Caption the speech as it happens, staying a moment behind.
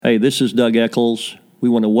Hey, this is Doug Eccles. We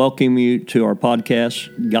want to welcome you to our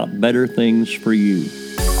podcast, Got Better Things for You.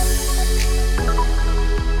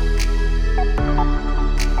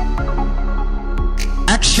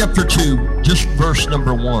 Acts chapter 2, just verse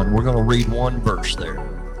number 1. We're going to read one verse there.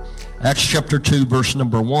 Acts chapter 2, verse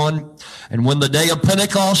number 1. And when the day of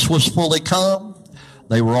Pentecost was fully come,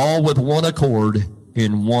 they were all with one accord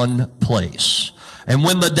in one place. And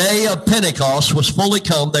when the day of Pentecost was fully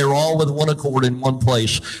come, they were all with one accord in one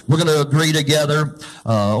place. We're going to agree together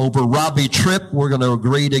over Robbie Tripp. We're going to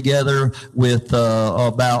agree together with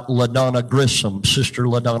about LaDonna Grissom, Sister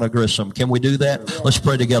LaDonna Grissom. Can we do that? Let's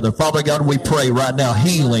pray together. Father God, we pray right now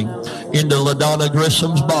healing into LaDonna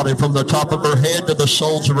Grissom's body from the top of her head to the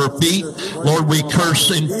soles of her feet. Lord, we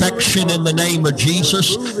curse infection in the name of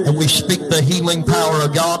Jesus, and we speak the healing power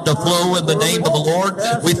of God to flow in the name of the Lord.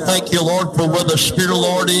 We thank you, Lord, for where the Spirit of the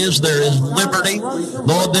Lord is, there is liberty.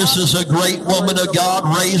 Lord, this is a great woman of God.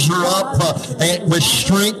 Raise her up with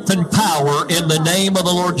strength and power in the name of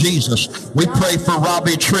the Lord Jesus. We pray for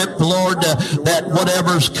Robbie Tripp, Lord, that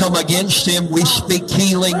whatever's come against him, we speak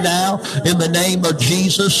healing now in the name of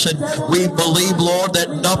Jesus. And we believe, Lord,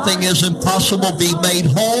 that nothing is impossible. Be made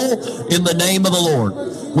whole in the name of the Lord.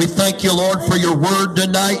 We thank you, Lord, for your word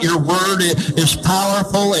tonight. Your word is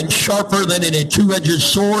powerful and sharper than any two-edged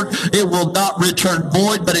sword. It will not return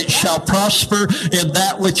void, but it shall prosper in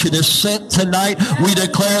that which it is sent tonight. We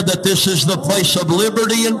declare that this is the place of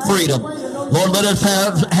liberty and freedom. Lord, let us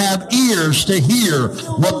have ears to hear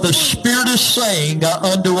what the Spirit is saying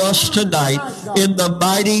unto us tonight. In the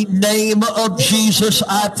mighty name of Jesus,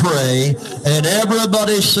 I pray. And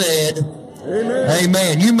everybody said, Amen.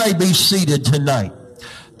 Amen. You may be seated tonight.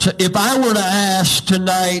 If I were to ask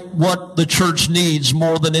tonight what the church needs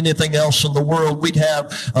more than anything else in the world, we'd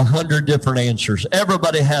have 100 different answers.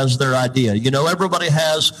 Everybody has their idea. You know, everybody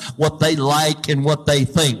has what they like and what they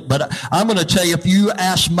think. But I'm going to tell you, if you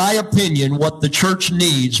ask my opinion what the church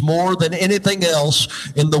needs more than anything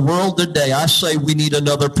else in the world today, I say we need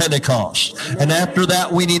another Pentecost. And after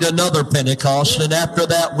that, we need another Pentecost. And after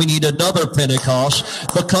that, we need another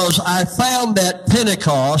Pentecost. Because I found that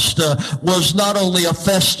Pentecost was not only a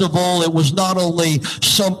festival, it was not only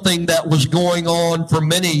something that was going on for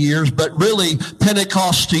many years, but really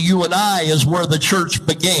Pentecost to you and I is where the church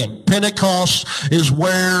began. Pentecost is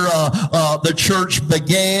where the church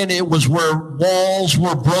began. It was where walls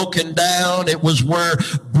were broken down. It was where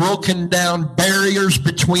broken down barriers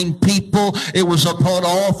between people. It was upon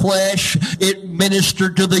all flesh. It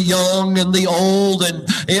ministered to the young and the old, and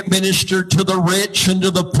it ministered to the rich and to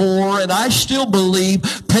the poor. And I still believe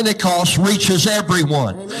Pentecost reaches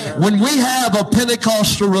everyone. When we have a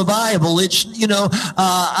Pentecostal revival, it's, you know,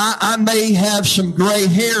 I may have some gray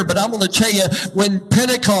hair, but I'm going to tell you, when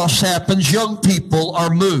Pentecost happens, young people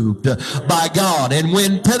are moved by God. And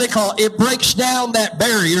when Pentecost, it breaks down that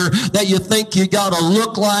barrier that you think you got to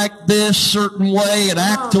look like this certain way and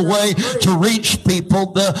act a way to reach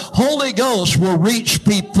people. The Holy Ghost will reach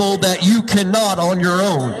people that you cannot on your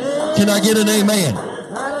own. Can I get an amen?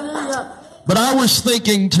 But I was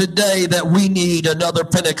thinking today that we need another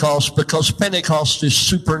Pentecost because Pentecost is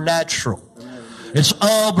supernatural. It's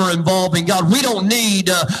ever-involving God. We don't need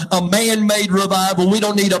a man-made revival. We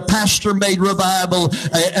don't need a pastor-made revival,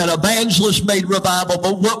 an evangelist-made revival.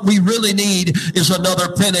 But what we really need is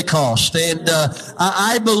another Pentecost. And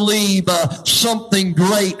I believe something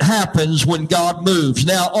great happens when God moves.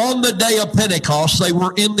 Now, on the day of Pentecost, they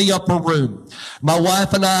were in the upper room. My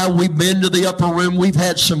wife and I, we've been to the upper room. We've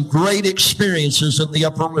had some great experiences in the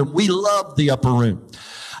upper room. We love the upper room.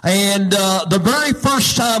 And the very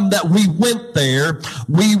first time that we went there,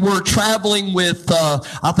 we were traveling with,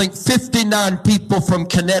 I think, 59 people from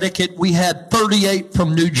Connecticut. We had 38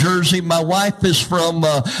 from New Jersey. My wife is from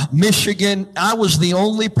Michigan. I was the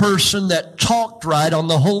only person that talked right on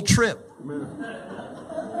the whole trip.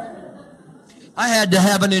 I had to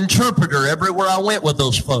have an interpreter everywhere I went with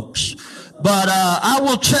those folks. But I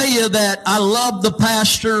will tell you that I love the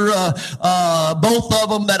pastor, both of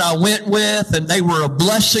them that I went with, and they were a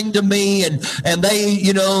blessing to me. And they,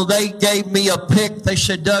 you know, they gave me a pick. They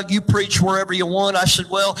said, Doug, you preach wherever you want. I said,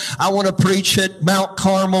 well, I want to preach at Mount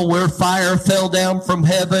Carmel where fire fell down from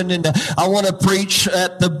heaven. And I want to preach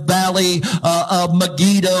at the valley of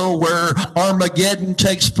Megiddo where Armageddon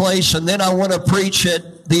takes place. And then I want to preach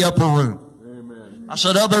at the upper room. I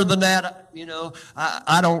said, other than that, you know,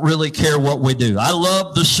 I don't really care what we do. I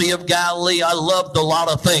love the Sea of Galilee. I loved a lot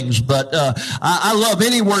of things, but I love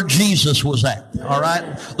anywhere Jesus was at, all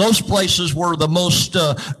right? Those places were the most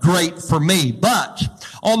great for me. But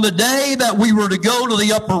On the day that we were to go to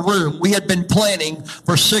the upper room, we had been planning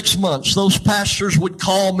for 6 months. Those pastors would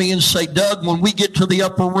call me and say, Doug, when we get to the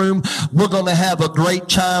upper room, we're going to have a great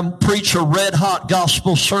time, preach a red hot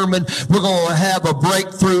gospel sermon. We're going to have a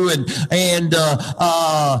breakthrough. And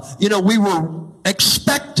we were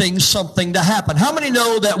expecting something to happen. How many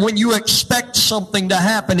know that when you expect something to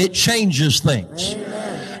happen, it changes things?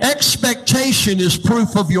 Amen. Expectation is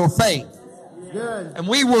proof of your faith. Good. And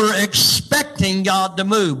we were expecting God to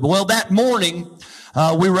move. Well, that morning,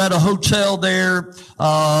 we were at a hotel there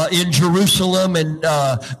in Jerusalem, and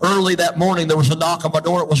early that morning there was a knock on my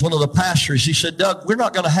door. It was one of the pastors. He said, Doug, we're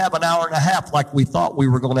not going to have an hour and a half like we thought we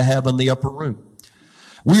were going to have in the upper room.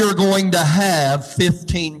 We are going to have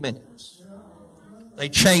 15 minutes. They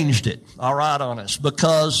changed it, all right, on us,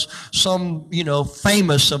 because some,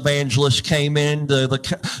 famous evangelist came into the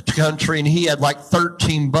country, and he had like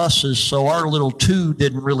 13 buses, so our little 2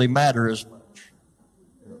 didn't really matter as much.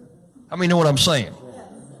 How many know what I'm saying?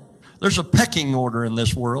 There's a pecking order in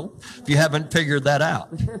this world, if you haven't figured that out.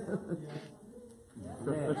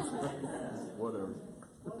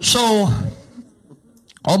 So,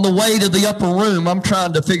 on the way to the upper room, I'm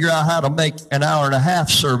trying to figure out how to make an hour and a half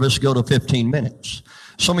service go to 15 minutes.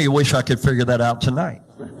 Some of you wish I could figure that out tonight.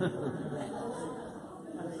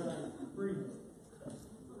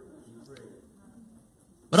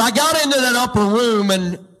 But I got into that upper room,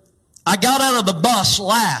 and I got out of the bus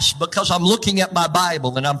last because I'm looking at my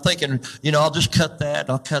Bible and I'm thinking, I'll just cut that,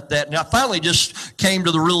 I'll cut that. And I finally just came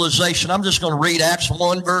to the realization, I'm just going to read Acts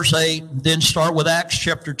 1 verse 8, then start with Acts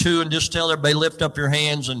chapter 2 and just tell everybody, lift up your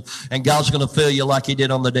hands, and God's going to fill you like he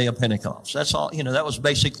did on the day of Pentecost. That's all, that was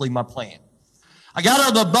basically my plan. I got out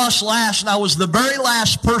of the bus last, and I was the very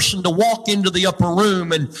last person to walk into the upper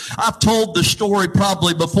room. And I've told the story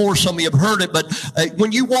probably before, some of you have heard it, but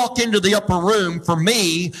when you walk into the upper room, for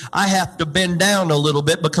me, I have to bend down a little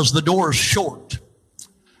bit because the door is short.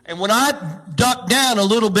 And when I ducked down a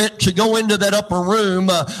little bit to go into that upper room,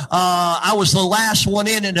 I was the last one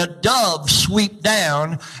in, and a dove swooped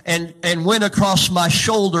down and went across my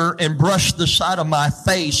shoulder and brushed the side of my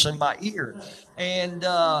face and my ear. And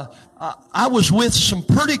I was with some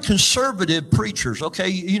pretty conservative preachers, okay?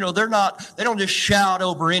 They don't just shout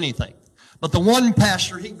over anything. But the one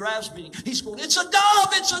pastor, he grabs me, he's going, it's a dove,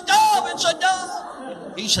 it's a dove, it's a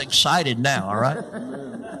dove. He's excited now, all right?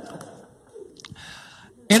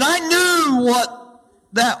 And I knew what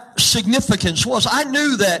that significance was. I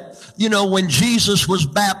knew that, when Jesus was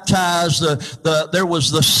baptized, there was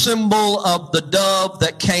the symbol of the dove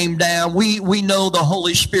that came down. We know the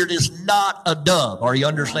Holy Spirit is not a dove. Are you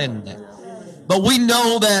understanding that? But we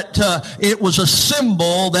know that it was a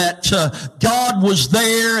symbol that God was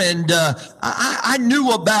there, and I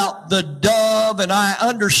knew about the dove, and I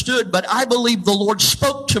understood, but I believe the Lord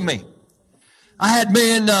spoke to me. I had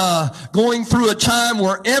been going through a time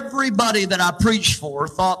where everybody that I preached for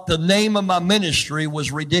thought the name of my ministry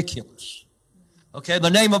was ridiculous. Okay, the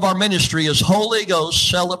name of our ministry is Holy Ghost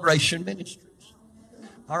Celebration Ministries.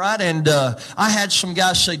 All right, and I had some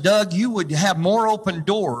guys say, Doug, you would have more open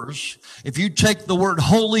doors if you take the word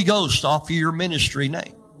Holy Ghost off of your ministry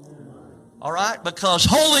name. All right, because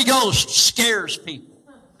Holy Ghost scares people.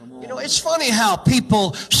 It's funny how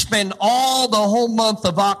people spend all the whole month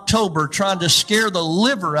of October trying to scare the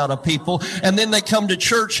liver out of people, and then they come to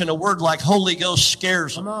church and a word like Holy Ghost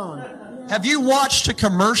scares them. Have you watched a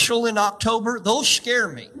commercial in October? Those scare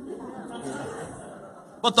me.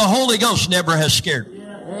 But the Holy Ghost never has scared me.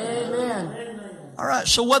 Amen. All right,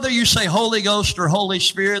 so whether you say Holy Ghost or Holy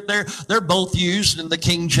Spirit, they're both used in the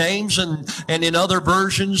King James, and in other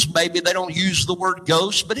versions, maybe they don't use the word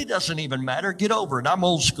ghost, but it doesn't even matter. Get over it. I'm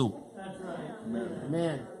old school. That's right.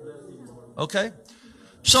 Amen. Okay?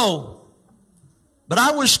 So, but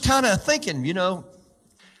I was kind of thinking,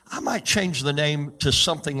 I might change the name to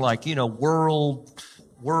something like, World's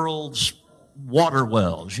Water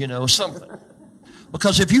Wells, something.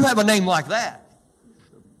 Because if you have a name like that,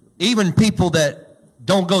 even people that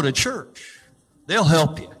don't go to church, they'll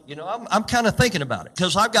help you. I'm kind of thinking about it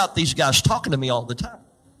because I've got these guys talking to me all the time.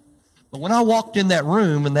 But when I walked in that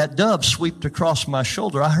room and that dove swept across my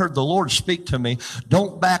shoulder, I heard the Lord speak to me,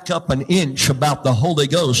 don't back up an inch about the Holy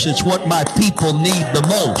Ghost. It's what my people need the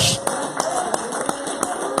most.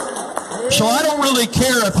 So I don't really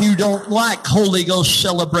care if you don't like Holy Ghost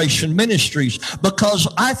Celebration Ministries, because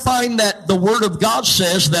I find that the Word of God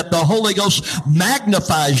says that the Holy Ghost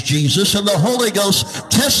magnifies Jesus and the Holy Ghost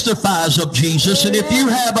testifies of Jesus. And if you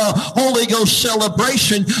have a Holy Ghost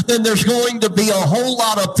celebration, then there's going to be a whole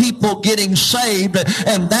lot of people getting saved,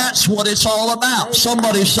 and that's what it's all about.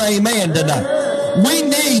 Somebody say amen tonight. We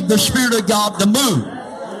need the Spirit of God to move.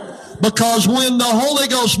 Because when the Holy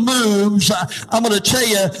Ghost moves, I'm going to tell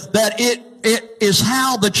you that it is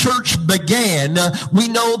how the church began. We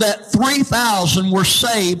know that 3,000 were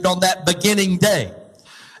saved on that beginning day.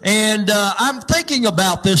 And I'm thinking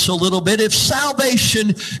about this a little bit. If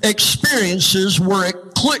salvation experiences were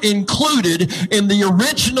included in the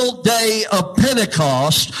original day of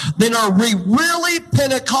Pentecost, then are we really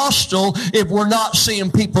Pentecostal if we're not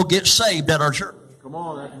seeing people get saved at our church? Come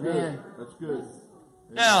on, that's good. That's good.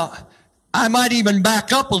 Now, I might even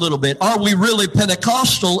back up a little bit. Are we really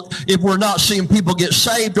Pentecostal if we're not seeing people get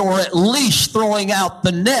saved, or at least throwing out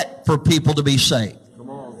the net for people to be saved? Come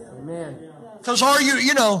on. Amen. Because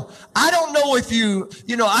I don't know if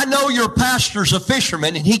I know your pastor's a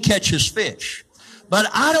fisherman and he catches fish. But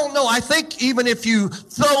I don't know. I think even if you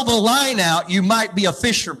throw the line out, you might be a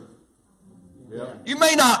fisherman. Yeah. You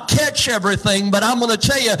may not catch everything, but I'm going to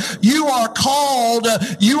tell you, you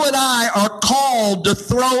and I are called to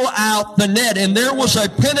throw out the net. And there was a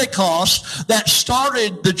Pentecost that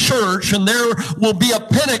started the church, and there will be a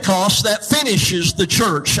Pentecost that finishes the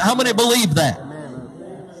church. How many believe that?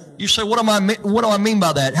 You say, what do I mean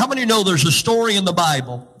by that? How many know there's a story in the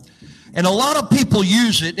Bible? And a lot of people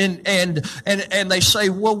use it and they say,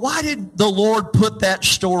 well, why did the Lord put that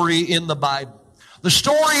story in the Bible? The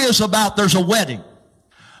story is about there's a wedding.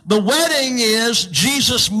 The wedding is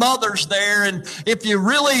Jesus' mother's there, and if you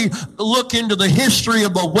really look into the history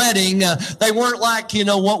of a wedding, they weren't like,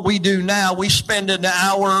 what we do now. We spend an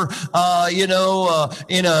hour,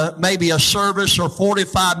 in maybe a service or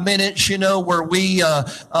 45 minutes, where we,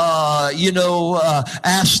 ask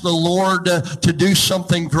the Lord to do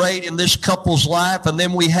something great in this couple's life, and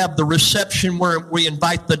then we have the reception where we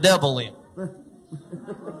invite the devil in.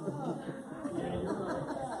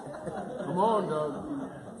 Come on, Doug.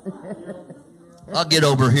 I'll get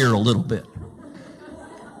over here a little bit.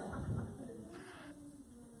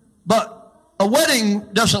 But a wedding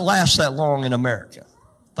doesn't last that long in America.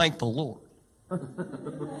 Thank the Lord.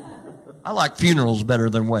 I like funerals better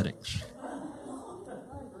than weddings.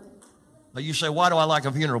 But you say, why do I like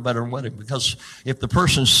a funeral better than a wedding? Because if the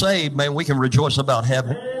person's saved, man, we can rejoice about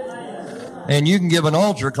heaven. And you can give an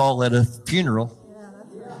altar call at a funeral.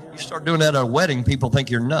 You start doing that at a wedding, people think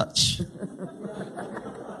you're nuts.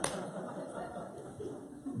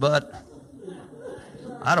 But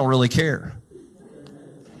I don't really care.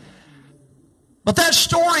 But that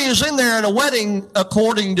story is in there. At a wedding,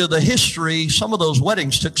 according to the history, some of those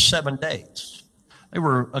weddings took 7 days. They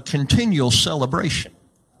were a continual celebration.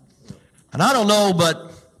 And I don't know,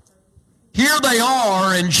 but here they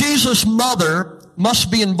are, and Jesus' mother must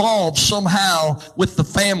be involved somehow with the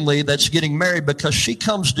family that's getting married, because she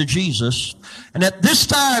comes to Jesus. And at this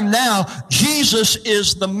time now, Jesus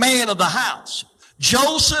is the man of the house.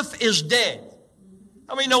 Joseph is dead.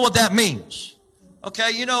 How many know what that means?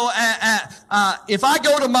 Okay, if I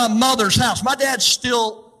go to my mother's house, my dad's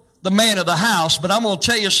still the man of the house, but I'm going to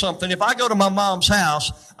tell you something. If I go to my mom's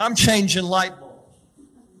house, I'm changing light bulbs.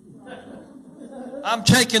 I'm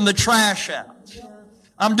taking the trash out.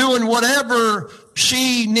 I'm doing whatever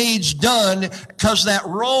she needs done, because that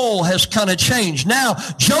role has kind of changed. Now,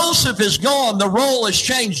 Joseph is gone. The role has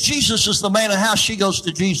changed. Jesus is the man of the house. She goes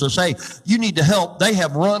to Jesus. Hey, you need to help. They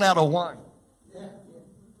have run out of wine.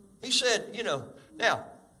 He said, now,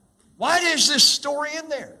 why is this story in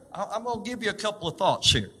there? I'm going to give you a couple of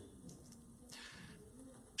thoughts here.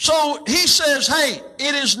 So he says, hey,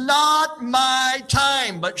 it is not my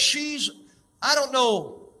time, but she's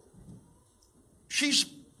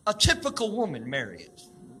a typical woman, Mary is.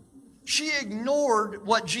 She ignored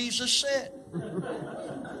what Jesus said.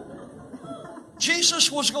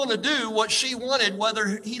 Jesus was going to do what she wanted,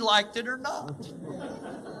 whether he liked it or not.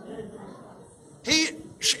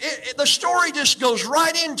 The story just goes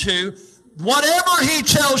right into whatever he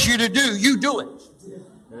tells you to do, you do it.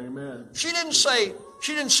 Amen. She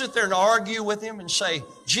didn't sit there and argue with him and say,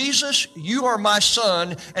 Jesus, you are my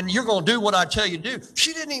son, and you're going to do what I tell you to do.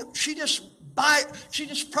 She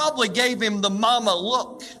just probably gave him the mama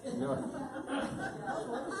look.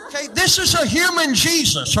 Okay, this is a human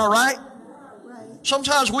Jesus, all right?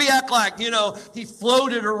 Sometimes we act like, he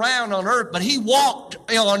floated around on earth, but he walked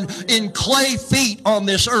in clay feet on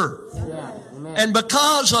this earth. And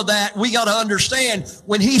because of that, we got to understand,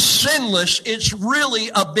 when he's sinless, it's really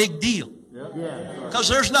a big deal. Because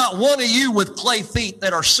there's not one of you with clay feet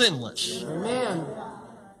that are sinless. Amen.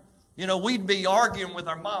 We'd be arguing with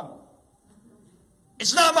our mama.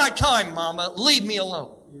 It's not my time, Mama. Leave me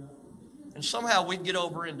alone. And somehow we'd get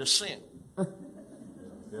over into sin.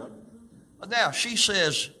 But now she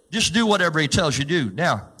says, just do whatever he tells you to do.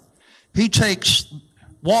 Now, he takes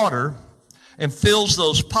water and fills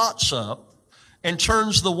those pots up and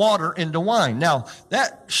turns the water into wine. Now,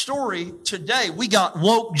 that story today, we got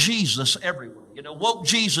woke Jesus everywhere. You know, woke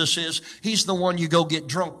Jesus is, he's the one you go get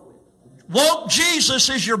drunk with. Woke Jesus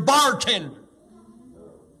is your bartender.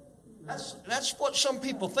 That's what some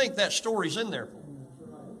people think that story's in there for.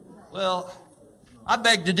 Well, I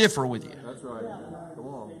beg to differ with you. That's right. Come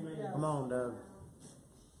on. Come on, Doug.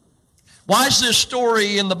 Why is this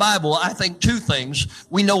story in the Bible? I think two things.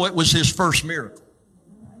 We know it was his first miracle.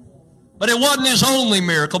 But it wasn't his only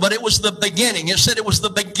miracle, but it was the beginning. It said it was the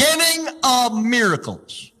beginning of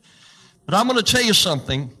miracles. But I'm going to tell you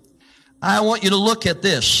something. I want you to look at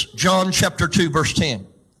this. John chapter 2, verse 10.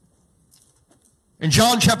 In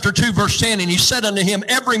John chapter 2, verse 10, and he said unto him,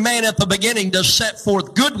 every man at the beginning does set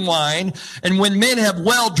forth good wine, and when men have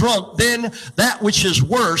well drunk, then that which is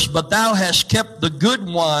worse, but thou hast kept the good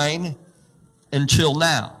wine until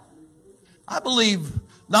now. I believe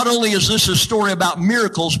not only is this a story about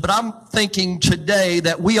miracles, but I'm thinking today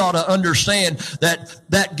that we ought to understand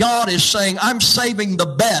that God is saying, I'm saving the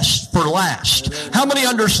best for last. How many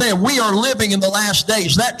understand we are living in the last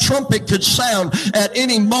days? That trumpet could sound at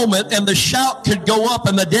any moment, and the shout could go up,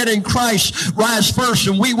 and the dead in Christ rise first,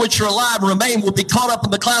 and we which are alive remain will be caught up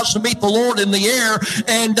in the clouds to meet the Lord in the air.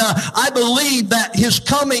 And I believe that his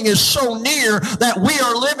coming is so near that we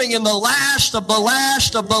are living in the last of the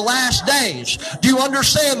last of the last days. Do you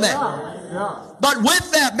understand that? Yeah. But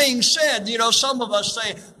with that being said, you know, some of us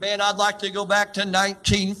say, man, I'd like to go back to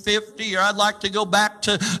 1950, or I'd like to go back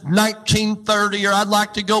to 1930, or I'd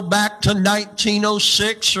like to go back to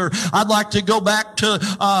 1906, or I'd like to go back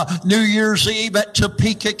to New Year's Eve at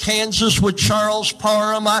Topeka, Kansas with Charles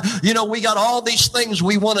Parham. We got all these things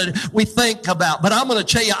we think about. But I'm going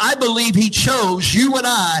to tell you, I believe he chose you and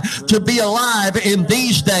I to be alive in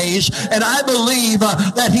these days, and I believe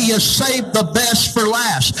that he has saved the best for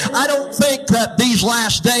last. I don't think that these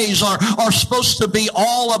last days are supposed to be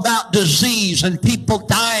all about disease and people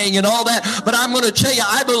dying and all that. But I'm going to tell you,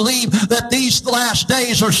 I believe that these last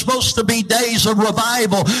days are supposed to be days of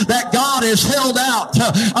revival, that God has held out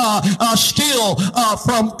still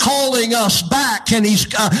from calling us back, and he's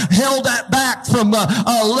held that back from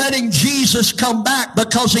letting Jesus come back,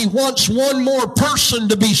 because he wants one more person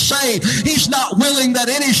to be saved. He's not willing that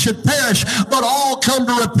any should perish, but all come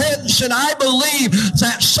to repentance. And I believe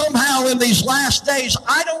that somehow in these last days,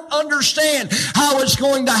 I don't understand how it's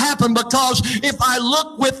going to happen, because if I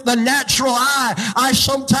look with the natural eye, I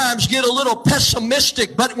sometimes get a little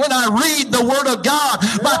pessimistic. But when I read the Word of God,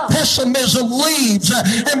 my pessimism leaves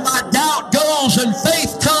and my doubt goes and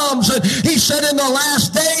faith comes. And he said, in the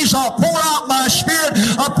last days, I'll pour out my Spirit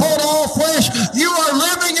upon all flesh. You are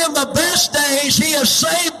living in the best days. He has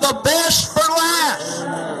saved the best for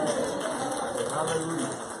last.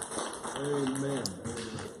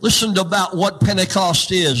 Listen to about what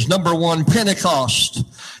Pentecost is. Number one, Pentecost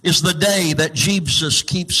is the day that Jesus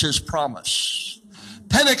keeps his promise.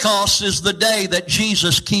 Pentecost is the day that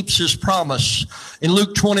Jesus keeps his promise. In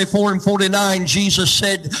Luke 24 and 49, Jesus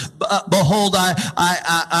said, behold,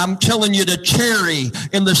 I'm telling you to tarry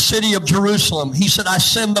in the city of Jerusalem. He said, I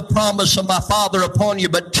send the promise of my Father upon you,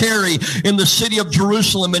 but tarry in the city of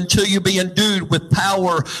Jerusalem until you be endued with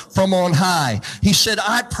power from on high. He said,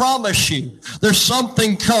 I promise you, there's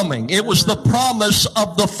something coming. It was the promise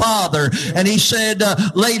of the Father. And he said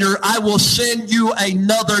later, I will send you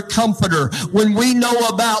another comforter. When we know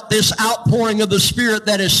about this outpouring of the Spirit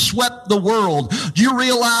that has swept the world, do you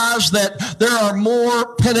realize that there are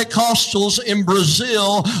more Pentecostals in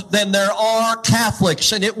Brazil than there are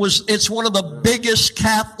Catholics? And it's one of the biggest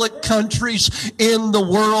Catholic countries in the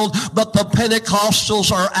world, but the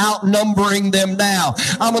Pentecostals are outnumbering them now.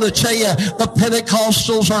 I'm going to tell you, the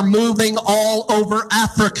Pentecostals are moving all over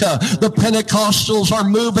Africa. The Pentecostals are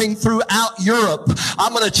moving throughout Europe.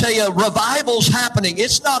 I'm going to tell you, revival's happening.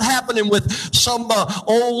 It's not happening with some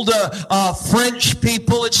old French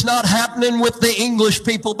people. It's not happening with the English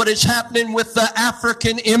people, but it's happening with the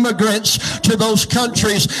African immigrants to those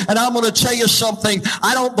countries. And I'm going to tell you something.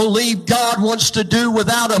 I don't believe God wants to do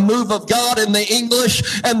without a move of God in the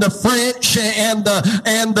English and the French and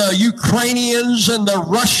the Ukrainians and the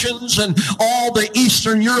Russians and all the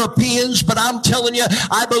Eastern Europeans. But I'm telling you,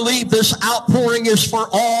 I believe this outpouring is for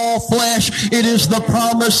all flesh. It is the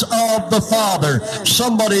promise of the Father.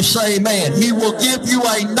 Somebody say amen. He will give you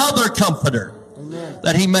another comforter,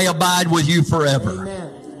 that he may abide with you forever.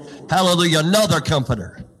 Amen. Hallelujah. Another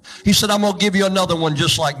comforter. He said, I'm going to give you another one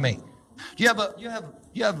just like me. Do you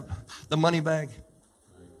have the money bag?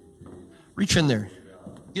 Reach in there.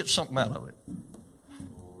 Get something out of it.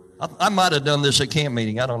 I might have done this at camp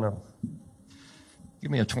meeting. I don't know.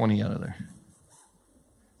 Give me a 20 out of there.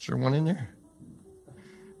 Is there one in there?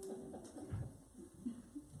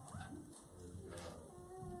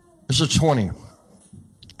 This is a 20.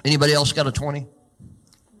 Anybody else got a 20?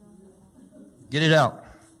 Get it out.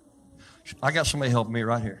 I got somebody helping me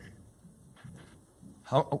right here.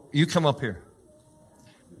 You come up here.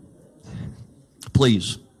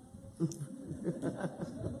 Please.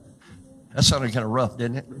 That sounded kind of rough,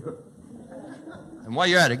 didn't it? And while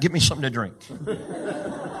you're at it, get me something to drink.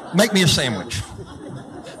 Make me a sandwich.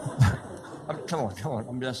 Come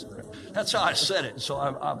on. That's how I said it, so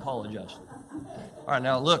I apologize. All right,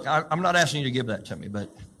 now look, I'm not asking you to give that to me,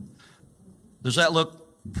 but does that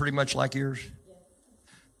look pretty much like yours?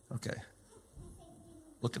 Okay.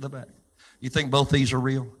 Look at the back. You think both these are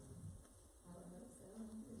real?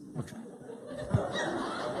 Okay.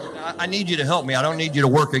 I need you to help me. I don't need you to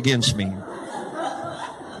work against me.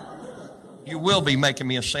 You will be making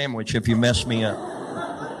me a sandwich if you mess me up.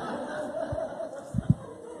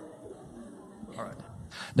 All right.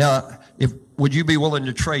 Now, would you be willing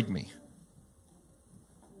to trade me?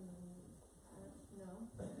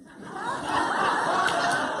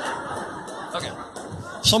 Okay.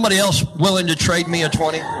 Somebody else willing to trade me a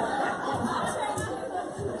 20?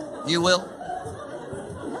 You will?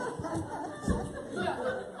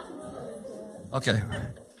 Okay.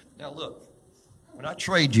 Now look, when I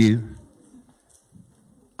trade you,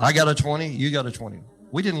 I got a 20, you got a 20.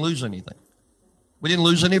 We didn't lose anything. We didn't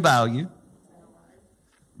lose any value.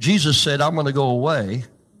 Jesus said, I'm going to go away,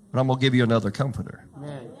 but I'm going to give you another comforter.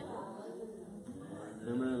 Amen.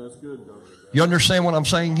 Amen. That's good, Doctor. You understand what I'm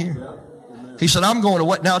saying here? Amen. He said, I'm going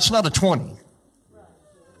away. Now, it's not a 20.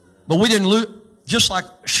 But we didn't lose, just like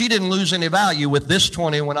she didn't lose any value with this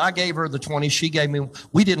 20. When I gave her the 20, she gave me,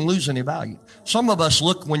 we didn't lose any value. Some of us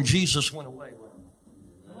look when Jesus went away.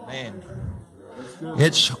 Man,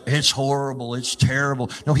 it's horrible. It's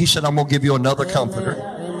terrible. No, he said, I'm going to give you another comforter.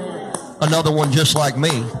 Another one just like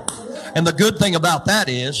me. And the good thing about that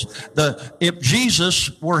is, if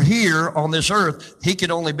Jesus were here on this earth, he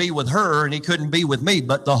could only be with her and he couldn't be with me.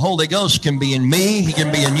 But the Holy Ghost can be in me. He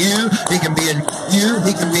can be in you. He can be in you.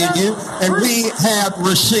 He can be in you. And we have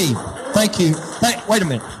received. Thank you. Wait a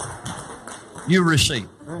minute. You receive.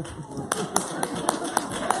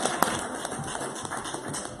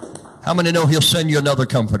 How many know he'll send you another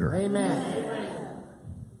comforter? Amen.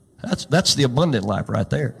 That's the abundant life right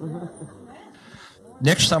there.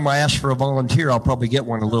 Next time I ask for a volunteer, I'll probably get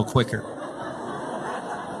one a little quicker.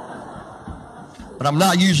 But I'm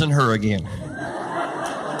not using her again.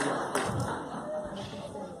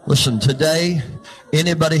 Listen, today,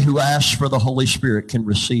 anybody who asks for the Holy Spirit can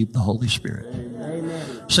receive the Holy Spirit.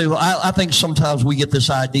 Amen. So I think sometimes we get this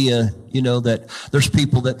idea, that there's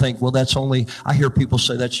people that think, well, I hear people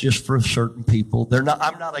say that's just for certain people.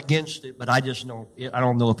 I'm not against it, but I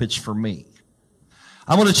don't know if it's for me.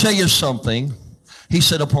 I'm going to tell you something. He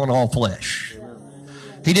said upon all flesh.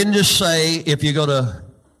 He didn't just say if you go to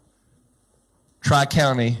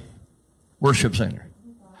Tri-County Worship Center.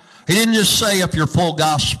 He didn't just say if you're full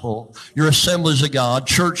gospel, you're Assemblies of God,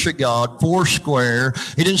 Church of God, Foursquare.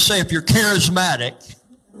 He didn't say if you're charismatic.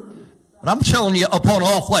 But I'm telling you, upon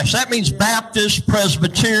all flesh. That means Baptist,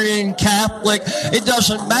 Presbyterian, Catholic. It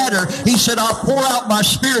doesn't matter. He said, I'll pour out my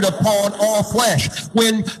Spirit upon all flesh.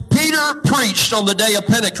 When Peter preached on the day of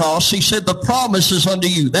Pentecost, he said, the promise is unto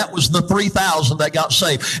you. That was the 3,000 that got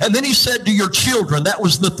saved. And then he said to your children, that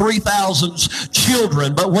was the 3,000's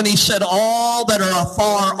children. But when he said all that are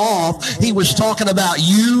afar off, he was talking about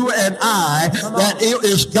you and I, that it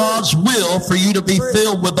is God's will for you to be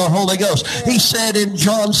filled with the Holy Ghost. He said in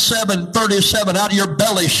John 7:37, out of your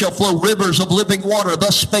belly shall flow rivers of living water.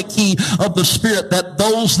 Thus spake he of the Spirit, that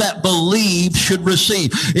those that believe should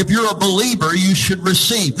receive. If you're a believer, you should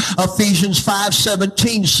receive. Ephesians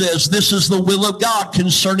 5:17 says, this is the will of God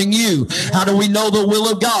concerning you. How do we know the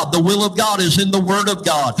will of God? The will of God is in the Word of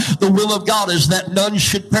God. The will of God is that none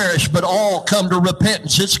should perish, but all come to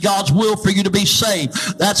repentance. It's God's will for you to be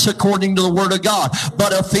saved. That's according to the Word of God.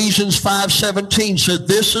 But Ephesians 5:17 said,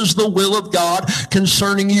 this is the will of God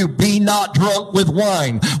concerning you. Be not drunk with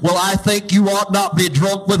wine. Well, I think you ought not be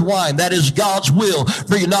drunk with wine. That is God's will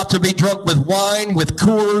for you not to be drunk with wine, with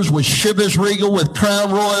Coors, with Chivas Regal, with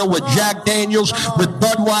Crown Royal, with Jack Daniels, with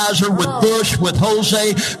Budweiser, with Busch, with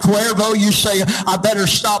Jose Cuervo. You say, I better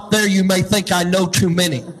stop there. You may think I know too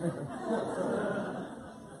many.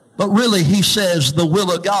 But really, he says the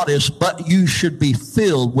will of God is, but you should be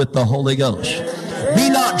filled with the Holy Ghost. Be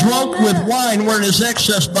not drunk with wine wherein is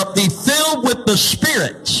excess, but be filled with the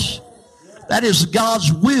Spirit. That is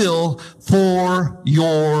God's will for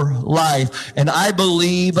your life. And I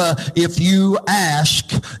believe if you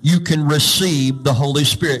ask, you can receive the Holy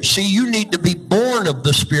Spirit. See, you need to be born of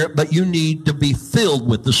the Spirit, but you need to be filled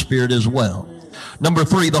with the Spirit as well. Number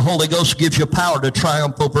 3, the Holy Ghost gives you power to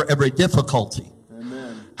triumph over every difficulty.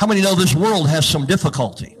 Amen. How many know this world has some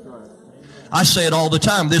difficulty? That's right. I say it all the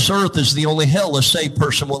time. This earth is the only hell a saved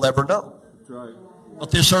person will ever know. That's right. But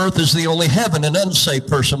this earth is the only heaven an unsaved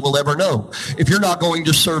person will ever know. If you're not going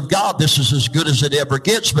to serve God, this is as good as it ever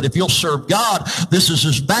gets. But if you'll serve God, this is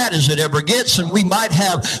as bad as it ever gets. And we might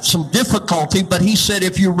have some difficulty, but he said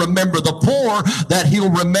if you remember the poor, that he'll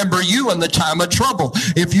remember you in the time of trouble.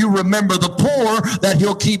 If you remember the poor, that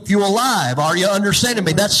he'll keep you alive. Are you understanding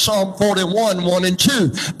me? That's Psalm 41, 1 and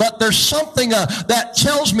 2. But there's something that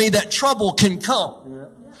tells me that trouble can come.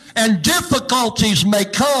 And difficulties may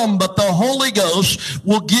come, but the Holy Ghost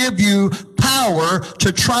will give you power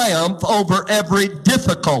to triumph over every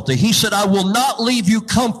difficulty. He said, I will not leave you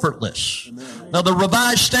comfortless. Amen. Now, the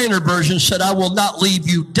Revised Standard Version said, I will not leave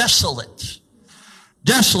you desolate.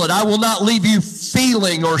 Desolate. I will not leave you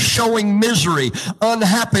feeling or showing misery,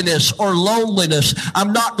 unhappiness, or loneliness.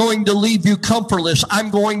 I'm not going to leave you comfortless. I'm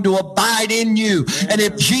going to abide in you. And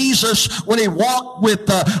if Jesus, when he walked with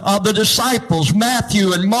the disciples,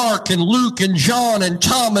 Matthew and Mark and Luke and John and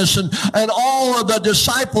Thomas and all of the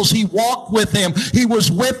disciples, he walked with them. He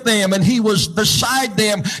was with them and he was beside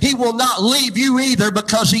them. He will not leave you either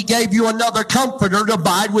because he gave you another comforter to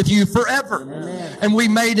abide with you forever. Amen. And we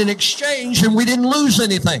made an exchange and we didn't lose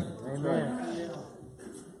anything. Amen.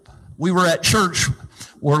 We were at church,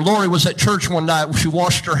 where Lori was at church one night. She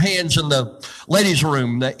washed her hands in the ladies'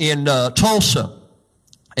 room in Tulsa.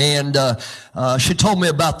 And she told me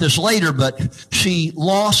about this later, but she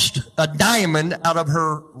lost a diamond out of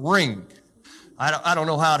her ring. I don't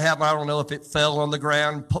know how it happened. I don't know if it fell on the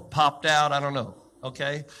ground, popped out. I don't know.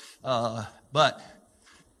 Okay? But,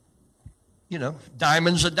 you know,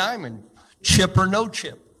 diamond's a diamond. Chip or no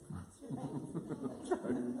chip.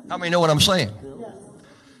 How many know what I'm saying?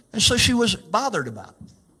 And so she was bothered about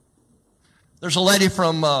it. There's a lady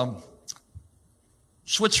from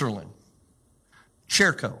Switzerland,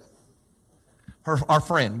 Cherko. Our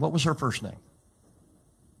friend, what was her first name?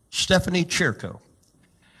 Stephanie Cherko.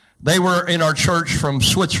 They were in our church from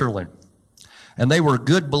Switzerland. And they were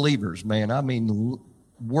good believers, man. I mean,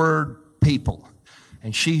 word people.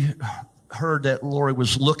 And she heard that Lori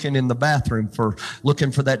was looking in the bathroom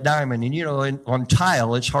looking for that diamond. And, you know, on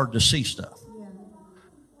tile, it's hard to see stuff.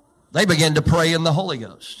 They began to pray in the Holy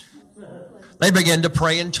Ghost. They began to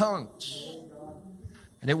pray in tongues.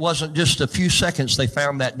 And it wasn't just a few seconds they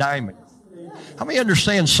found that diamond. How many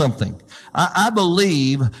understand something? I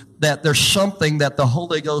believe that there's something that the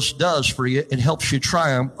Holy Ghost does for you. It helps you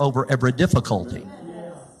triumph over every difficulty.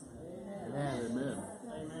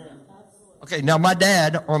 Okay, now my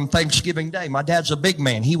dad on Thanksgiving Day, my dad's a big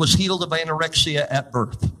man. He was healed of anorexia at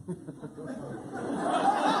birth.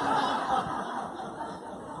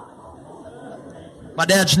 My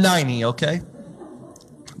dad's 90, okay?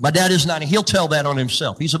 My dad is 90. He'll tell that on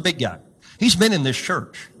himself. He's a big guy. He's been in this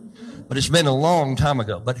church, but it's been a long time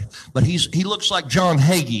ago. But he looks like John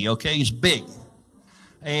Hagee, okay? He's big.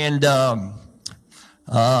 And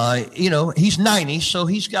you know, he's 90, so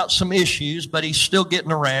he's got some issues, but he's still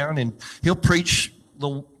getting around, and he'll preach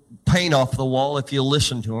the paint off the wall if you'll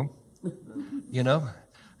listen to him, you know.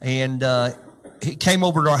 And he came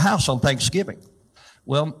over to our house on Thanksgiving.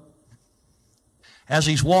 Well, as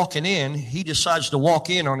he's walking in, he decides to walk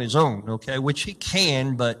in on his own, okay, which he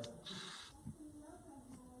can, but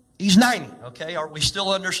he's 90, okay? Are we still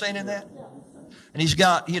understanding that? And he's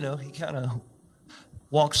got, you know, he kind of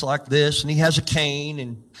walks like this, and he has a cane,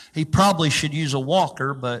 and he probably should use a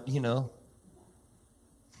walker, but, you know,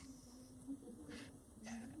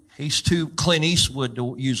 he's too Clint Eastwood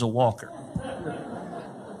to use a walker.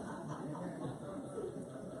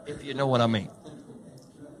 If you know what I mean.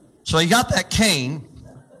 So he got that cane,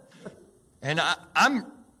 and I'm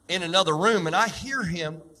in another room, and I hear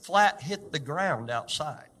him flat hit the ground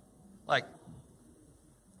outside. Like,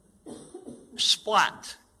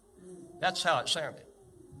 splat. That's how it sounded.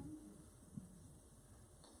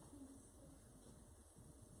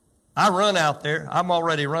 I run out there. I'm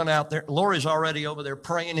already run out there. Lori's already over there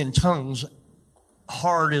praying in tongues,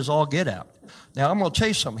 hard as all get out. Now, I'm going to tell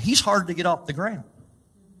you something. He's hard to get off the ground.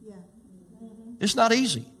 Yeah. It's not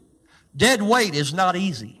easy. Dead weight is not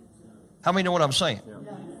easy. How many know what I'm saying? Yeah.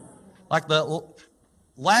 Like the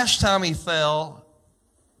last time he fell,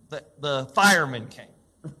 the fireman came.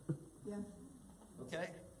 Yeah. Okay?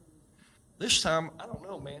 This time, I don't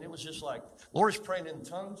know, man. It was just like, Lori's praying in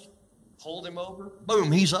tongues, hold him over,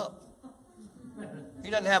 boom, he's up. He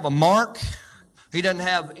doesn't have a mark. He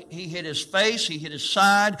hit his face, he hit his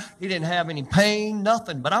side, he didn't have any pain,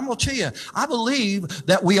 nothing. But I'm going to tell you, I believe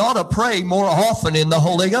that we ought to pray more often in the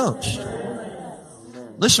Holy Ghost.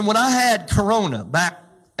 Listen, when I had corona back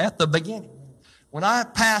at the beginning, when I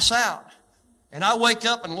pass out and I wake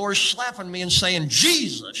up and Lori's slapping me and saying,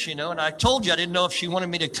 Jesus, and I told you I didn't know if she wanted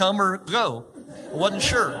me to come or go. I wasn't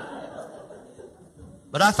sure.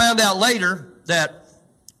 But I found out later that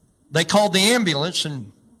they called the ambulance,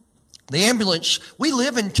 and the ambulance, we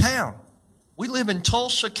live in town. We live in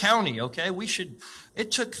Tulsa County, okay?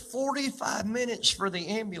 It took 45 minutes for the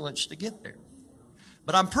ambulance to get there.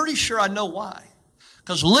 But I'm pretty sure I know why.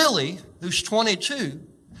 Because Lily, who's 22,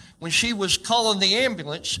 when she was calling the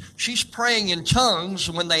ambulance, she's praying in tongues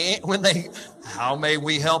when they, how may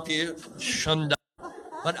we help you? Shunda.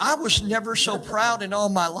 But I was never so proud in all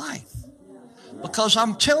my life. Because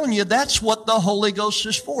I'm telling you, that's what the Holy Ghost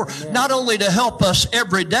is for. Not only to help us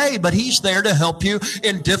every day, but He's there to help you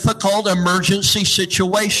in difficult emergency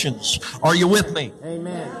situations. Are you with me?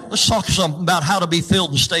 Amen. Let's talk something about how to be filled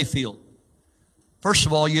and stay filled. First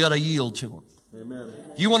of all, you got to yield to Him. Amen.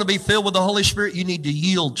 If you want to be filled with the Holy Spirit, you need to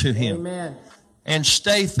yield to Him. Amen. And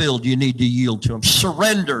stay filled, you need to yield to Him.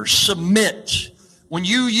 Surrender, submit. When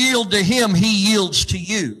you yield to Him, He yields to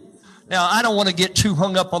you. Now, I don't want to get too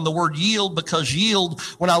hung up on the word yield, because yield,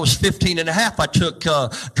 when I was 15 and a half, I took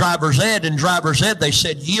driver's ed. In driver's ed, they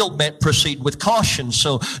said yield meant proceed with caution.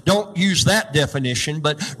 So don't use that definition.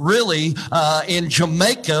 But really, in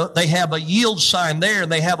Jamaica, they have a yield sign there,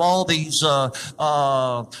 and they have all these,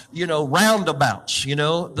 roundabouts.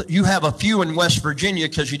 You have a few in West Virginia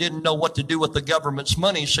because you didn't know what to do with the government's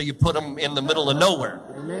money, so you put them in the middle of nowhere.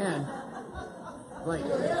 Amen. Right.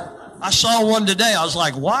 I saw one today. I was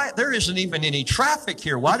like, why? There isn't even any traffic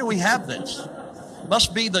here. Why do we have this?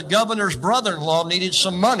 Must be the governor's brother-in-law needed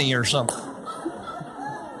some money or something.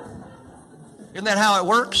 Isn't that how it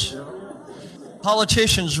works?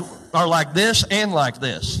 Politicians are like this and like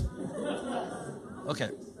this. Okay.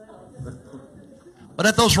 But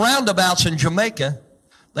at those roundabouts in Jamaica,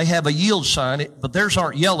 they have a yield sign, but theirs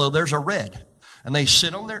aren't yellow, theirs are red. And they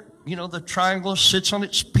sit on their, the triangle sits on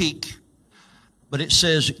its peak. But it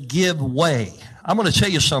says, give way. I'm going to tell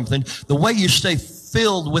you something. The way you stay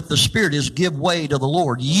filled with the Spirit is give way to the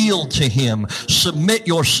Lord. Yield to Him. Submit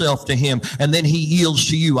yourself to Him. And then He yields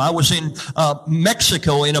to you. I was in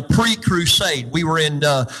Mexico in a pre-crusade. We were in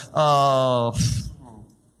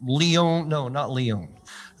Leon. No, not Leon.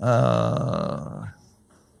 I'll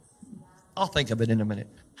think of it in a minute.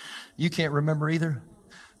 You can't remember either?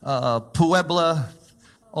 Puebla.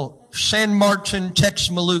 Oh, San Martin,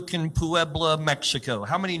 Texmelucan, Puebla, Mexico.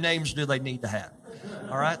 How many names do they need to have?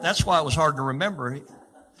 All right. That's why it was hard to remember.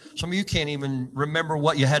 Some of you can't even remember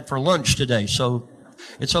what you had for lunch today, so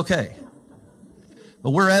it's okay.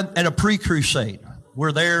 But we're at a pre-crusade.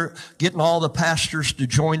 We're there getting all the pastors to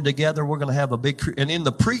join together. We're going to have a big, and in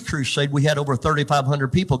the pre-crusade, we had over 3,500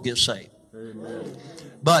 people get saved. Amen.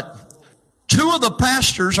 But two of the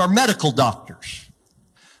pastors are medical doctors.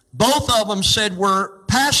 Both of them said we're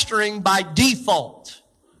pastoring by default.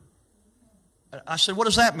 I said, what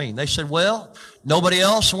does that mean? They said, well, nobody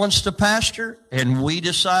else wants to pastor, and we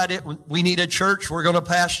decided we need a church. We're going to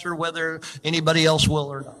pastor whether anybody else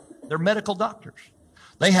will or not. They're medical doctors.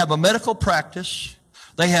 They have a medical practice.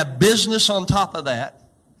 They have business on top of that,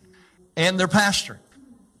 and they're pastoring.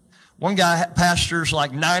 One guy pastors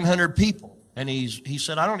like 900 people, and he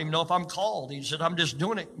said, I don't even know if I'm called. He said, I'm just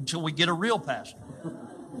doing it until we get a real pastor.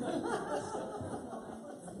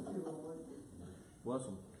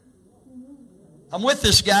 I'm with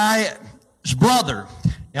this guy, his brother.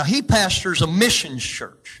 Now, he pastors a missions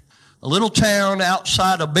church, a little town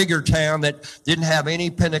outside a bigger town that didn't have any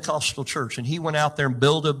Pentecostal church. And he went out there and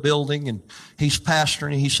built a building, and he's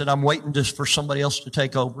pastoring. And he said, I'm waiting just for somebody else to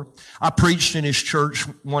take over. I preached in his church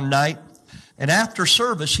one night. And after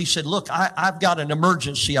service, he said, look, I've got an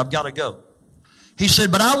emergency. I've got to go. He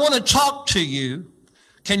said, but I want to talk to you.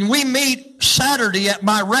 Can we meet Saturday at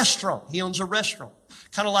my restaurant? He owns a restaurant,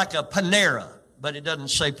 kind of like a Panera, but it doesn't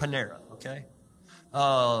say Panera, okay?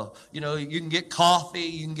 You can get coffee,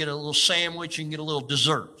 you can get a little sandwich, you can get a little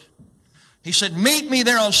dessert. He said, meet me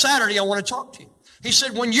there on Saturday. I want to talk to you. He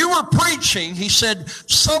said, when you were preaching, he said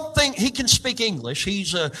something, he can speak English. He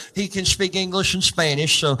can speak English and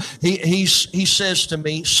Spanish. So he says to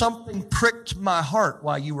me, something pricked my heart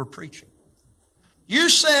while you were preaching. You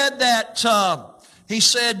said that,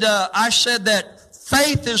 I said that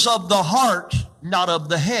faith is of the heart, not of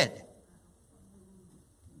the head.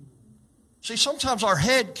 See, sometimes our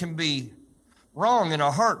head can be wrong and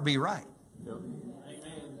our heart be right.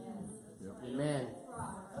 Amen.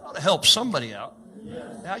 That ought to help somebody out.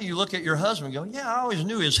 Now you look at your husband and go, yeah, I always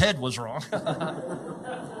knew his head was wrong.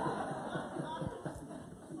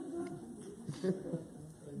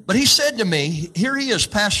 But he said to me, here he is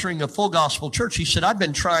pastoring a full gospel church. He said, I've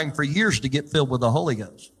been trying for years to get filled with the Holy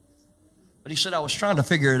Ghost. But he said, I was trying to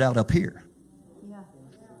figure it out up here.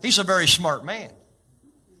 He's a very smart man.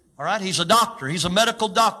 All right, he's a doctor. He's a medical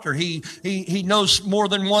doctor. He knows more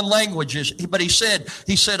than one language. But he said,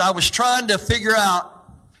 I was trying to figure out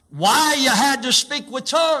why you had to speak with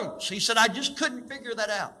tongues. He said, I just couldn't figure that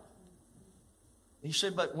out. He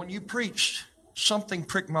said, but when you preached, something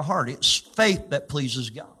pricked my heart. It's faith that pleases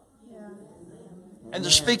God. And to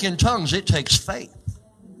speak in tongues, it takes faith.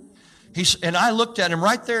 And I looked at him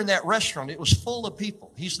right there in that restaurant. It was full of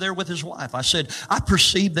people. He's there with his wife. I said, I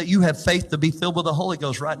perceive that you have faith to be filled with the Holy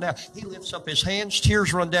Ghost right now. He lifts up his hands,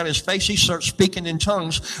 tears run down his face. He starts speaking in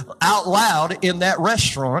tongues out loud in that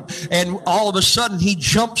restaurant. And all of a sudden, he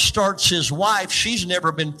jump starts his wife. She's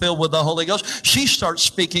never been filled with the Holy Ghost. She starts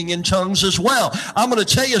speaking in tongues as well. I'm going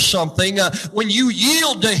to tell you something. When you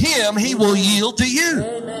yield to him, he will yield to you.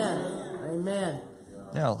 Amen. Amen.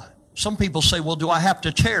 Now, some people say, well, do I have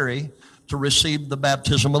to tarry to receive the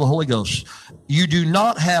baptism of the Holy Ghost? You do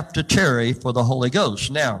not have to tarry for the Holy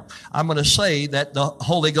Ghost. Now, I'm going to say that the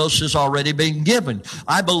Holy Ghost has already been given.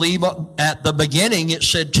 I believe at the beginning it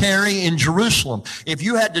said tarry in Jerusalem. If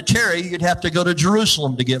you had to tarry, you'd have to go to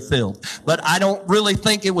Jerusalem to get filled. But I don't really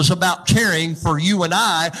think it was about tarrying for you and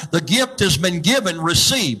I. The gift has been given,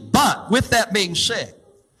 received. But with that being said,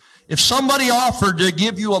 if somebody offered to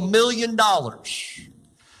give you $1 million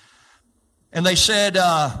and they said,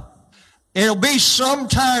 it'll be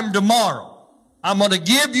sometime tomorrow, I'm going to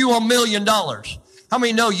give you $1 million. How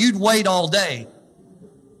many know you'd wait all day?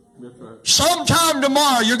 That's right. Sometime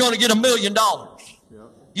tomorrow you're going to get $1 million. Yeah.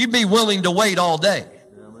 You'd be willing to wait all day.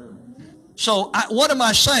 Yeah, man. So what am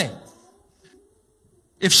I saying?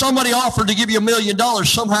 If somebody offered to give you $1 million,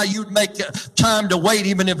 somehow you'd make time to wait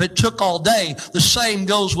even if it took all day. The same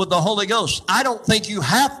goes with the Holy Ghost. I don't think you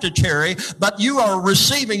have to tarry, but you are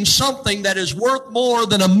receiving something that is worth more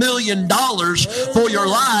than $1 million for your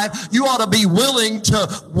life. You ought to be willing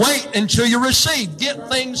to wait until you receive. Get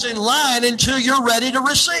things in line until you're ready to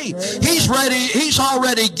receive. He's ready. He's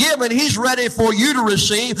already given. He's ready for you to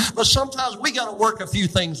receive, but sometimes we got to work a few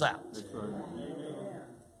things out.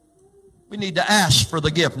 We need to ask for the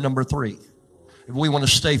gift, number 3. If we want to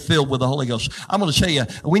stay filled with the Holy Ghost. I'm going to tell you,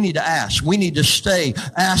 we need to ask. We need to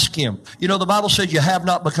ask him. You know, the Bible says you have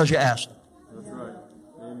not because you ask. That's right.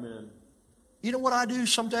 Amen. You know what I do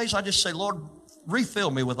some days? I just say, Lord,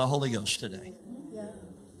 refill me with the Holy Ghost today.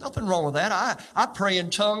 Nothing wrong with that. I pray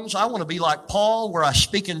in tongues. I want to be like Paul, where I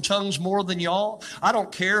speak in tongues more than y'all. I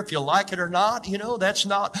don't care if you like it or not. You know,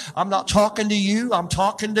 I'm not talking to you. I'm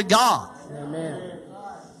talking to God. Amen.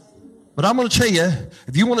 But I'm going to tell you,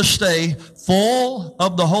 if you want to stay full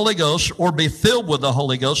of the Holy Ghost or be filled with the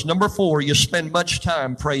Holy Ghost, number 4, you spend much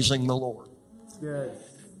time praising the Lord. Good.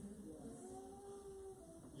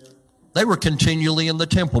 They were continually in the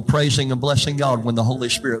temple praising and blessing God when the Holy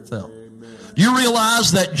Spirit fell. Do you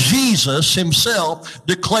realize that Jesus himself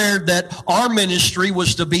declared that our ministry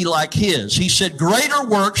was to be like his? He said, greater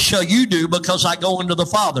works shall you do because I go unto the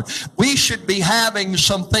Father. We should be having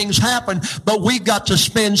some things happen, but we've got to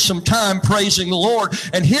spend some time praising the Lord.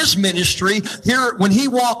 And his ministry, here, when he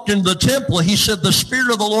walked into the temple, he said, the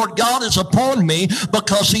Spirit of the Lord God is upon me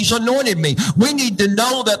because he's anointed me. We need to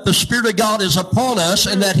know that the Spirit of God is upon us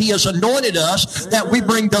and that he has anointed us, that we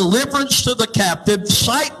bring deliverance to the captive,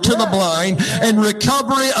 sight to the blind, and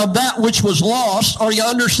recovery of that which was lost. Are you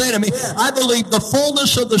understanding me? I believe the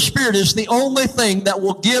fullness of the Spirit is the only thing that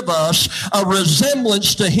will give us a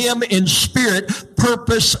resemblance to him in spirit,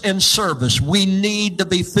 purpose, and service. We need to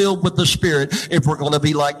be filled with the Spirit if we're going to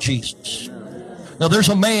be like Jesus. Now, there's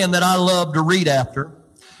a man that I love to read after,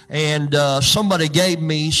 and somebody gave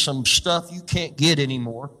me some stuff you can't get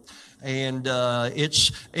anymore. And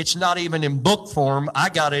it's not even in book form. I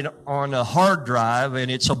got it on a hard drive, and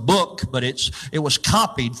it's a book, but it was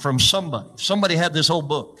copied from somebody. Somebody had this whole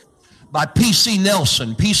book by P.C.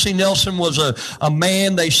 Nelson. P.C. Nelson was a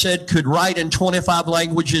man, they said, could write in 25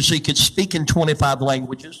 languages. He could speak in 25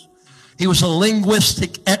 languages. He was a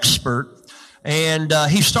linguistic expert, and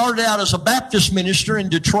he started out as a Baptist minister in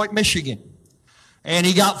Detroit, Michigan. And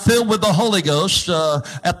he got filled with the Holy Ghost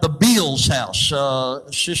at the Beals house.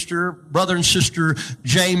 Brother and sister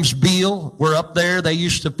James Beal were up there. They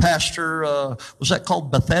used to pastor, was that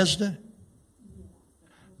called Bethesda?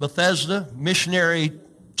 Bethesda Missionary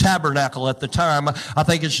Tabernacle at the time. I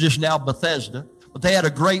think it's just now Bethesda. But they had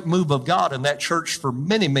a great move of God in that church for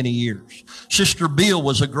many, many years. Sister Beal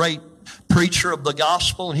was a great preacher of the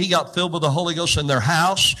gospel, and he got filled with the Holy Ghost in their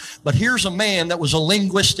house. But here's a man that was a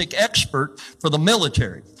linguistic expert for the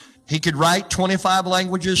military. He could write 25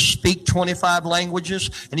 languages, speak 25 languages,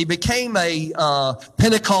 and he became a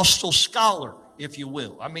Pentecostal scholar, if you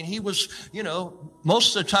will. I mean, he was,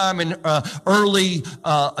 most of the time in early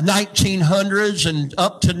 1900s and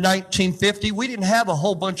up to 1950, we didn't have a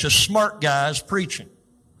whole bunch of smart guys preaching.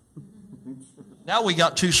 Now we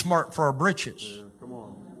got too smart for our britches. Yeah, come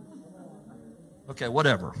on. Okay,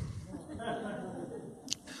 whatever.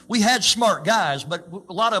 We had smart guys, but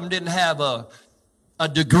a lot of them didn't have a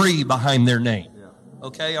degree behind their name. Yeah.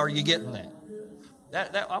 Okay, are you getting that?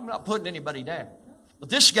 That I'm not putting anybody down. But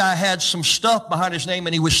this guy had some stuff behind his name,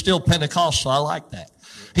 and he was still Pentecostal. I like that.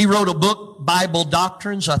 He wrote a book, Bible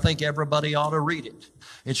Doctrines. I think everybody ought to read it.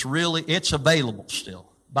 It's available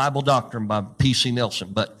still. Bible Doctrine by P.C. Nelson.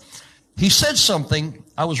 But he said something.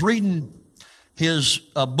 I was reading his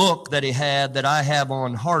book that he had that I have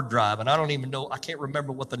on hard drive, and I don't even know, I can't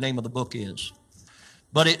remember what the name of the book is.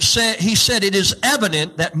 But he said, it is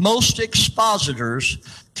evident that most expositors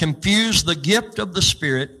confuse the gift of the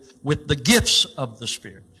Spirit with the gifts of the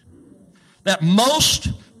Spirit. That most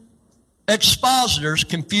expositors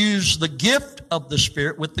confuse the gift of the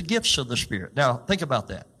Spirit with the gifts of the Spirit. Now, think about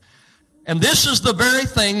that. And this is the very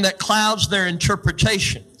thing that clouds their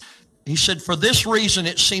interpretation. He said, for this reason,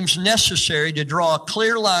 it seems necessary to draw a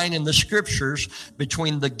clear line in the Scriptures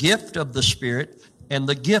between the gift of the Spirit and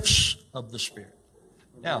the gifts of the Spirit.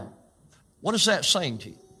 Now, what is that saying to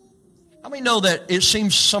you? How many know that it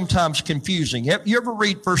seems sometimes confusing? You ever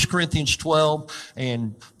read 1 Corinthians 12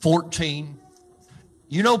 and 14?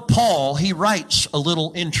 You know, Paul, he writes a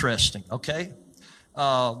little interesting, okay?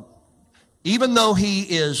 Even though he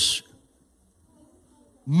is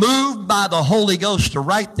moved by the Holy Ghost to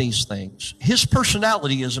write these things, his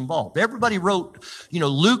personality is involved. Everybody wrote,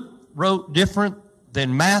 Luke wrote different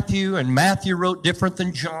than Matthew, and Matthew wrote different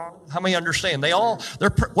than John. How many understand?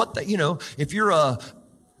 If you're a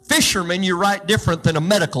fisherman, you write different than a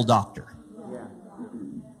medical doctor.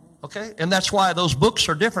 Okay? And that's why those books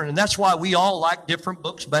are different, and that's why we all like different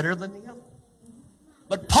books better than the other.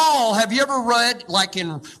 But Paul, have you ever read, like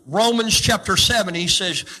in Romans chapter 7, he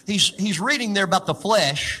says, he's reading there about the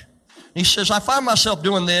flesh. He says, I find myself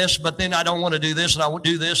doing this, but then I don't want to do this, and I won't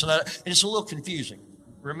do this, and it's a little confusing.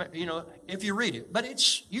 If you read it.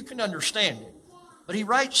 But you can understand it. But he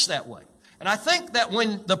writes that way. And I think that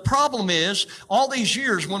when the problem is, all these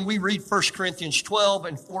years when we read 1 Corinthians 12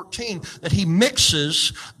 and 14, that he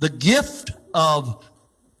mixes the gift of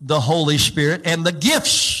the Holy Spirit and the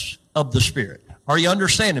gifts of the Spirit. Are you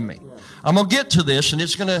understanding me? I'm going to get to this, and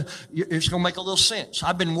it's going to make a little sense.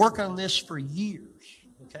 I've been working on this for years.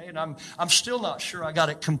 Okay, and I'm still not sure I got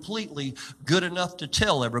it completely good enough to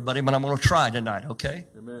tell everybody, but I'm going to try tonight, okay?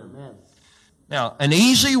 Amen. Now, an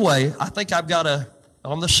easy way, I think I've got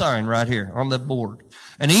on the sign right here, on the board.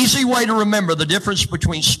 An easy way to remember the difference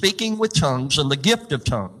between speaking with tongues and the gift of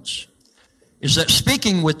tongues is that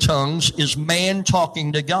speaking with tongues is man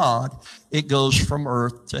talking to God. It goes from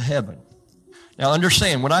earth to heaven. Now,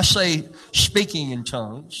 understand, when I say speaking in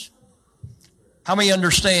tongues, how many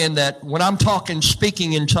understand that when I'm talking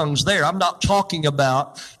speaking in tongues there, I'm not talking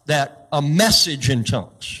about a message in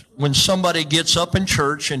tongues. When somebody gets up in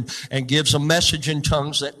church and gives a message in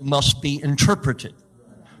tongues that must be interpreted.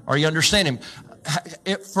 Are you understanding?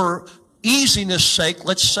 For easiness sake,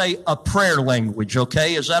 let's say a prayer language,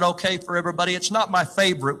 okay? Is that okay for everybody? It's not my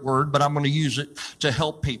favorite word, but I'm going to use it to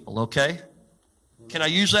help people, okay? Can I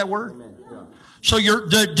use that word? So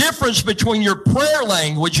the difference between your prayer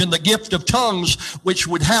language and the gift of tongues, which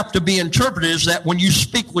would have to be interpreted, is that when you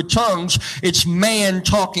speak with tongues, it's man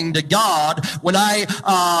talking to God. When I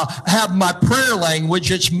have my prayer language,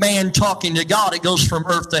 it's man talking to God. It goes from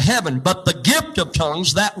earth to heaven. But the gift of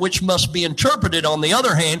tongues, that which must be interpreted, on the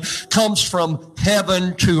other hand, comes from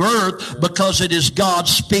heaven to earth, because it is God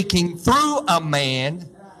speaking through a man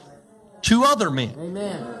to other men.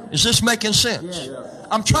 Amen. Is this making sense? Yeah.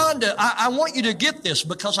 I want you to get this,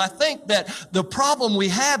 because I think that the problem we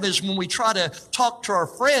have is when we try to talk to our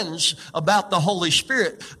friends about the Holy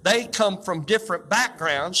Spirit, they come from different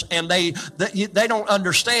backgrounds, and they don't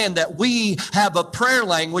understand that we have a prayer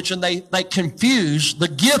language, and they confuse the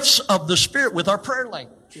gifts of the Spirit with our prayer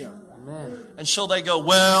language. Yeah. Amen. And so they go,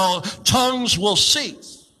 well, tongues will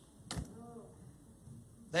cease.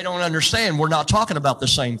 They don't understand we're not talking about the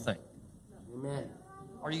same thing. Amen.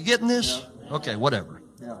 Are you getting this? Okay, whatever.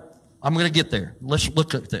 Yeah. I'm going to get there. Let's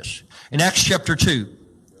look at this. In Acts chapter 2.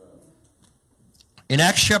 In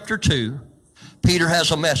Acts chapter 2, Peter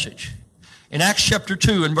has a message. In Acts chapter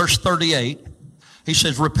 2 and verse 38, he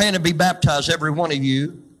says, repent and be baptized, every one of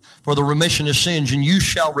you, for the remission of sins, and you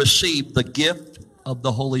shall receive the gift of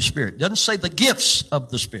the Holy Spirit. It doesn't say the gifts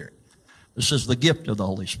of the Spirit. This is the gift of the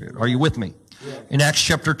Holy Spirit. Are you with me? In Acts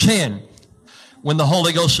chapter 10, when the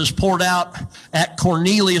Holy Ghost is poured out at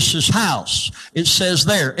Cornelius' house, it says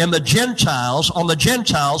there, and on the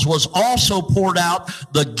Gentiles was also poured out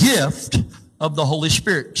the gift of the Holy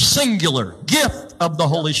Spirit. Singular, gift of the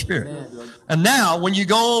Holy Spirit. And now, when you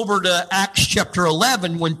go over to Acts chapter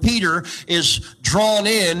 11, when Peter is drawn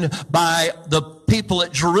in by the people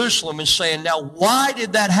at Jerusalem and saying, now, why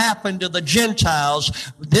did that happen to the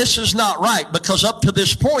Gentiles? This is not right, because up to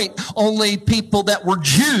this point, only people that were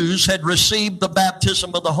Jews had received the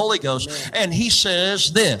baptism of the Holy Ghost. And he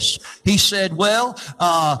says this. He said, well,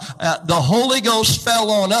 the Holy Ghost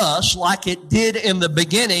fell on us like it did in the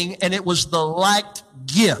beginning, and it was the like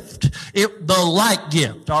gift. The like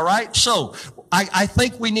gift, all right? So, I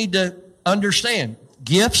think we need to understand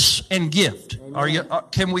gifts and gift. Amen.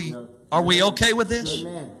 Are we okay with this?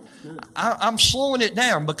 Amen. I'm slowing it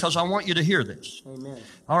down because I want you to hear this. Amen.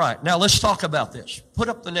 All right, now let's talk about this. Put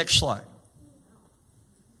up the next slide.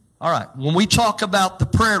 All right, when we talk about the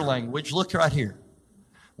prayer language, look right here.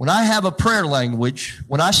 When I have a prayer language,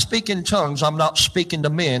 when I speak in tongues, I'm not speaking to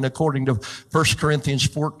men. According to 1 Corinthians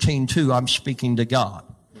 14:2, I'm speaking to God.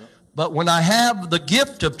 But when I have the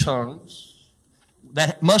gift of tongues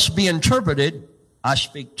that must be interpreted, I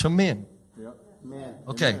speak to men. Amen.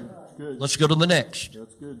 Okay, Good. let's go to the next.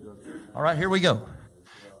 That's good. All right, here we go.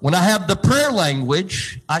 When I have the prayer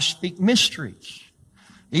language, I speak mysteries.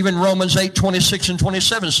 Even Romans 8:26 and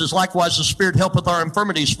 27 says, likewise the Spirit helpeth our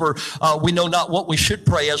infirmities, for we know not what we should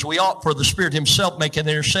pray as we ought, for the Spirit himself maketh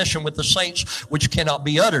intercession with the saints which cannot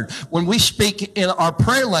be uttered. When we speak in our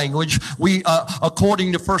prayer language, we,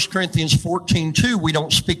 according to 1 Corinthians 14:2, we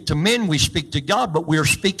don't speak to men, we speak to God, but we are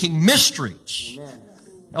speaking mysteries. Amen.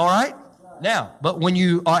 All right? Now, but when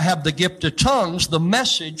you have the gift of tongues, the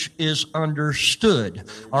message is understood.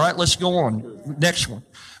 All right, let's go on. Next one.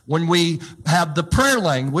 When we have the prayer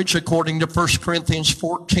language, according to 1 Corinthians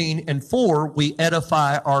 14:4, we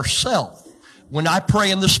edify ourselves. When I pray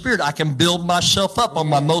in the Spirit, I can build myself up on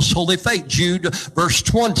my most holy faith. Jude, verse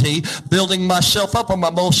 20, building myself up on my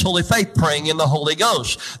most holy faith, praying in the Holy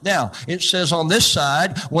Ghost. Now, it says on this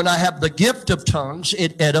side, when I have the gift of tongues,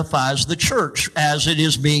 it edifies the church as it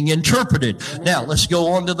is being interpreted. Now, let's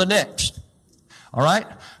go on to the next. All right?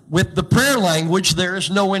 With the prayer language, there is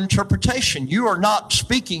no interpretation. You are not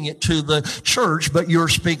speaking it to the church, but you're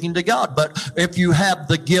speaking to God. But if you have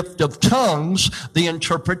the gift of tongues, the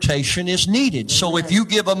interpretation is needed. So if you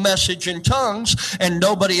give a message in tongues and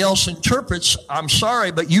nobody else interprets, I'm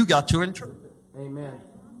sorry, but you got to interpret. Amen.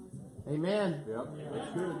 Amen. Yep. That's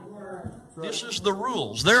good. This is the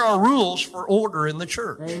rules. There are rules for order in the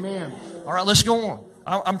church. Amen. All right, let's go on.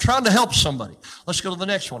 I'm trying to help somebody. Let's go to the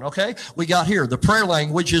next one, okay? We got here, the prayer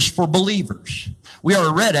language is for believers. We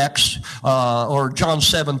already read Acts, or John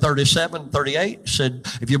 7:37, 38, said,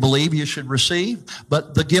 if you believe, you should receive.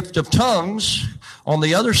 But the gift of tongues, on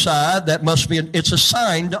the other side, that must be, it's a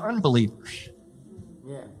sign to unbelievers.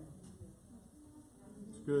 Yeah.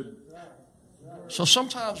 It's good. So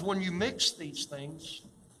sometimes when you mix these things,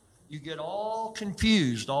 you get all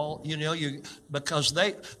confused, because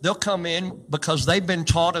they'll come in because they've been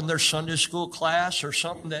taught in their Sunday school class or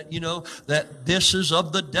something that, that this is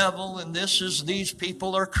of the devil and these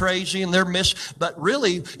people are crazy and they're But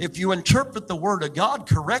really, if you interpret the Word of God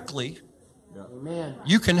correctly, Amen.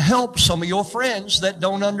 you can help some of your friends that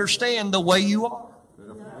don't understand the way you are.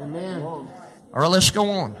 Amen. All right, let's go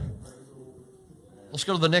on. Let's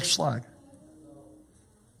go to the next slide.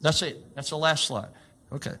 That's it. That's the last slide.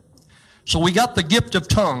 Okay. So we got the gift of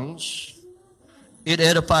tongues. It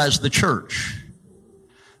edifies the church.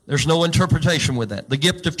 There's no interpretation with that. The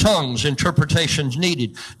gift of tongues, interpretation's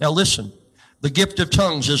needed. Now listen, the gift of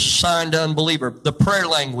tongues is a sign to unbeliever. The prayer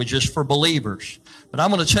language is for believers. But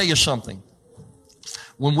I'm going to tell you something.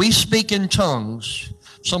 When we speak in tongues,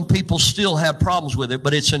 some people still have problems with it,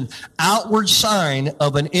 but it's an outward sign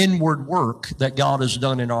of an inward work that God has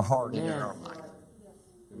done in our heart and in our life.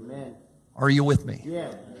 Amen. Are you with me?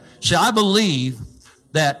 Yeah. See, I believe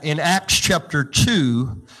that in Acts chapter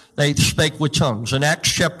 2, they spake with tongues. In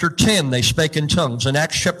Acts chapter 10, they spake in tongues. In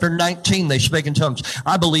Acts chapter 19, they spake in tongues.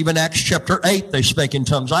 I believe in Acts chapter 8, they spake in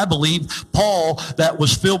tongues. I believe Paul, that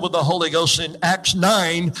was filled with the Holy Ghost in Acts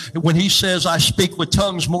 9, when he says, I speak with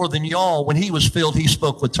tongues more than y'all, when he was filled, he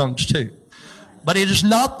spoke with tongues too. But it is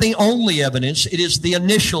not the only evidence. It is the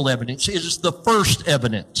initial evidence. It is the first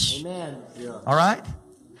evidence. Amen. All right?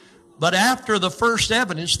 But after the first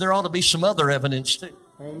evidence, there ought to be some other evidence too.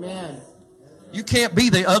 Amen. You can't be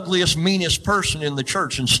the ugliest, meanest person in the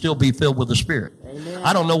church and still be filled with the Spirit. Amen.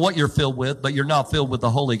 I don't know what you're filled with, but you're not filled with the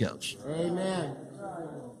Holy Ghost. Amen.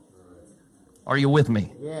 Are you with me?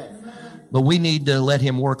 Yes. But we need to let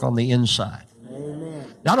him work on the inside. Amen.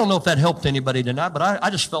 Now, I don't know if that helped anybody tonight, but I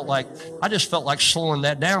just felt like slowing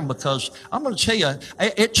that down, because I'm going to tell you,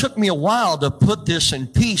 it took me a while to put this in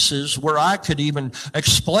pieces where I could even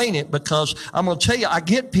explain it, because I'm going to tell you, I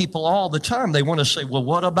get people all the time. They want to say, well,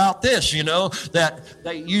 what about this? You know, that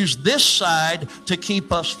they use this side to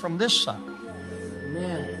keep us from this side.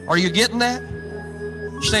 Amen. Are you getting that?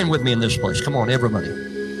 Stand with me in this place. Come on, everybody.